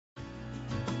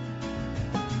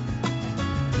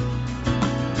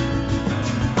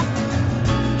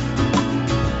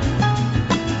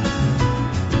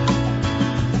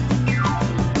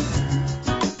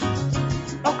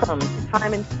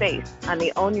Time and Space on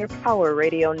the Own Your Power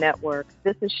Radio Network.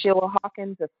 This is Sheila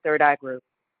Hawkins of Third Eye Group.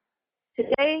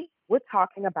 Today, we're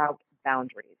talking about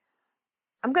boundaries.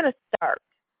 I'm going to start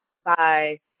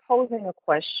by posing a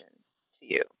question to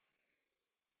you.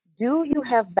 Do you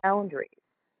have boundaries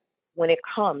when it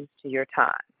comes to your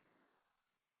time?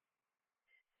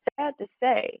 Sad to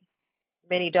say,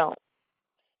 many don't.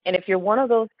 And if you're one of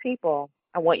those people,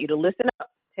 I want you to listen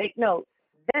up, take notes,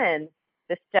 then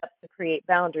the steps to create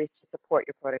boundaries to support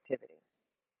your productivity.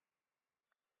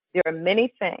 There are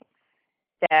many things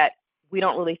that we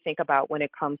don't really think about when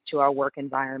it comes to our work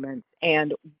environments,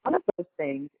 and one of those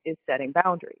things is setting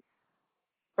boundaries.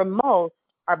 For most,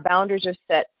 our boundaries are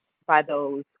set by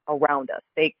those around us.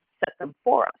 They set them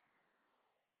for us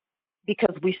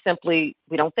because we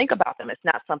don't think about them. It's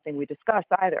not something we discuss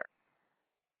either.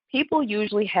 People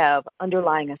usually have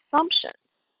underlying assumptions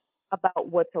about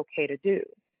what's okay to do.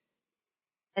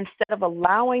 Instead of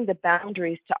allowing the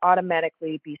boundaries to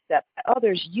automatically be set by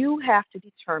others, you have to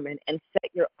determine and set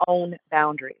your own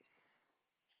boundaries.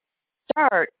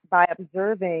 Start by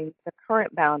observing the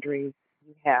current boundaries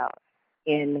you have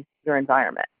in your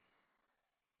environment.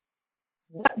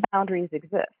 What boundaries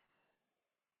exist?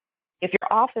 If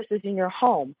your office is in your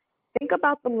home, think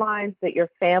about the lines that your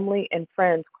family and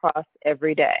friends cross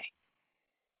every day.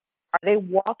 Are they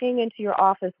walking into your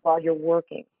office while you're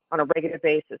working on a regular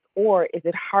basis, or is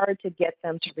it hard to get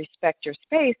them to respect your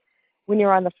space when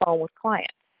you're on the phone with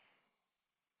clients?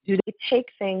 Do they take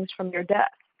things from your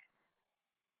desk?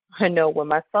 I know when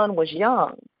my son was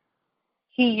young,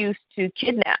 he used to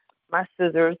kidnap my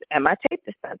scissors and my tape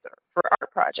dispenser for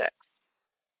art projects.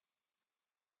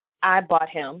 I bought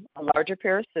him a larger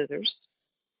pair of scissors,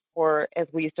 or as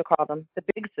we used to call them, the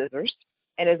big scissors,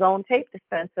 and his own tape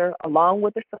dispenser along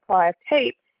with a supply of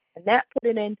tape, and that put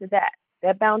an end to that.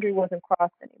 That boundary wasn't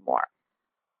crossed anymore.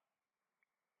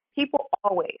 People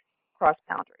always cross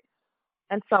boundaries,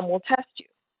 and some will test you.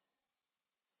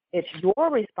 It's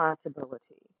your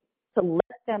responsibility to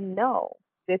let them know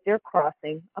that they're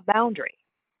crossing a boundary.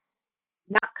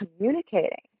 Not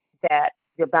communicating that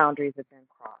your boundaries have been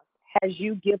crossed has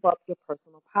you give up your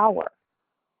personal power,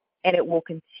 and it will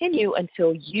continue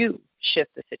until you shift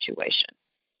the situation.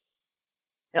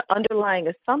 The underlying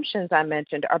assumptions I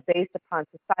mentioned are based upon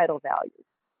societal values.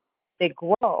 They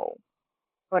grow,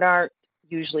 but aren't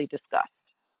usually discussed.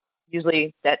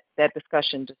 Usually that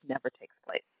discussion just never takes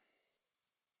place.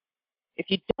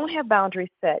 If you don't have boundaries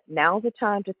set, now's the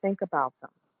time to think about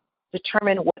them.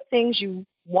 Determine what things you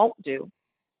won't do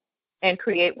and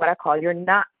create what I call your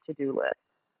not to-do list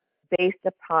based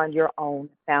upon your own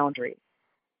boundaries.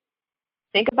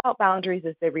 Think about boundaries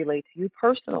as they relate to you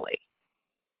personally.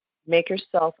 Make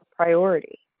yourself a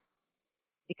priority.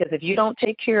 Because if you don't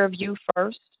take care of you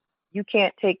first, you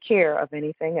can't take care of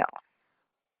anything else.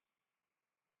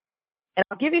 And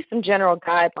I'll give you some general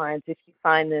guidelines if you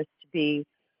find this to be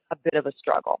a bit of a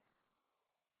struggle.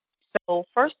 So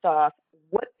first off,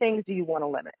 what things do you want to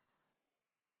limit?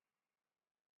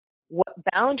 What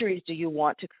boundaries do you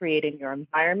want to create in your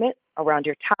environment, around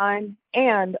your time,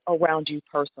 and around you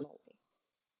personally?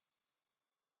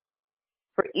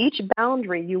 For each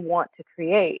boundary you want to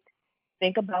create,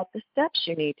 think about the steps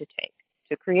you need to take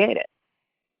to create it.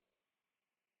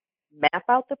 Map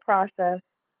out the process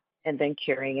and then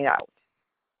carrying it out.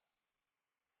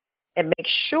 And make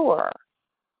sure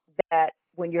that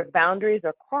when your boundaries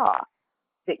are crossed,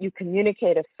 that you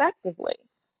communicate effectively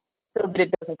so that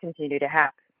it doesn't continue to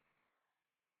happen.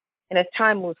 And as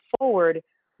time moves forward,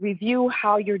 review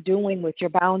how you're doing with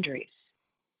your boundaries.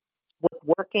 What's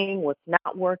working, what's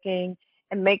not working,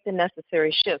 and make the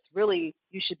necessary shifts. Really,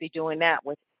 you should be doing that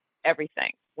with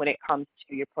everything when it comes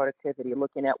to your productivity,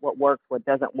 looking at what works, what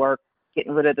doesn't work,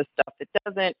 getting rid of the stuff that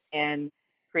doesn't, and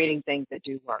creating things that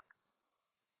do work.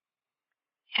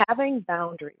 Having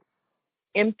boundaries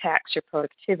impacts your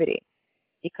productivity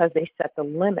because they set the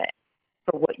limit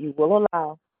for what you will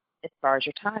allow as far as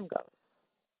your time goes.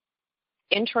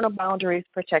 Internal boundaries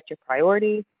protect your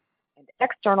priorities, and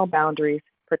external boundaries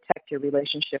protect your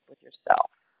relationship with yourself.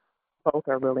 Both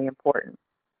are really important.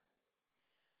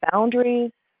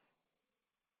 Boundaries,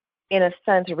 in a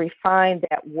sense, refine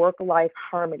that work-life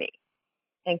harmony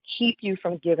and keep you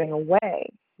from giving away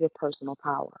your personal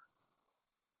power.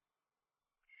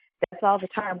 That's all the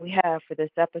time we have for this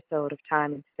episode of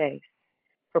Time and Space.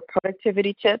 For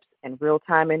productivity tips and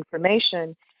real-time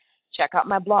information, check out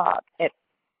my blog at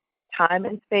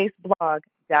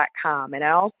timeandspaceblog.com. And I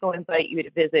also invite you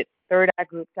to visit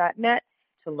thirdeyeGroup.net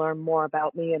to learn more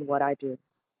about me and what I do.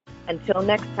 Until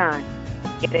next time,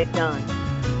 get it done.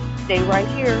 Stay right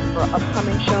here for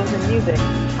upcoming shows and music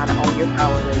on Own Your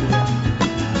Power Radio.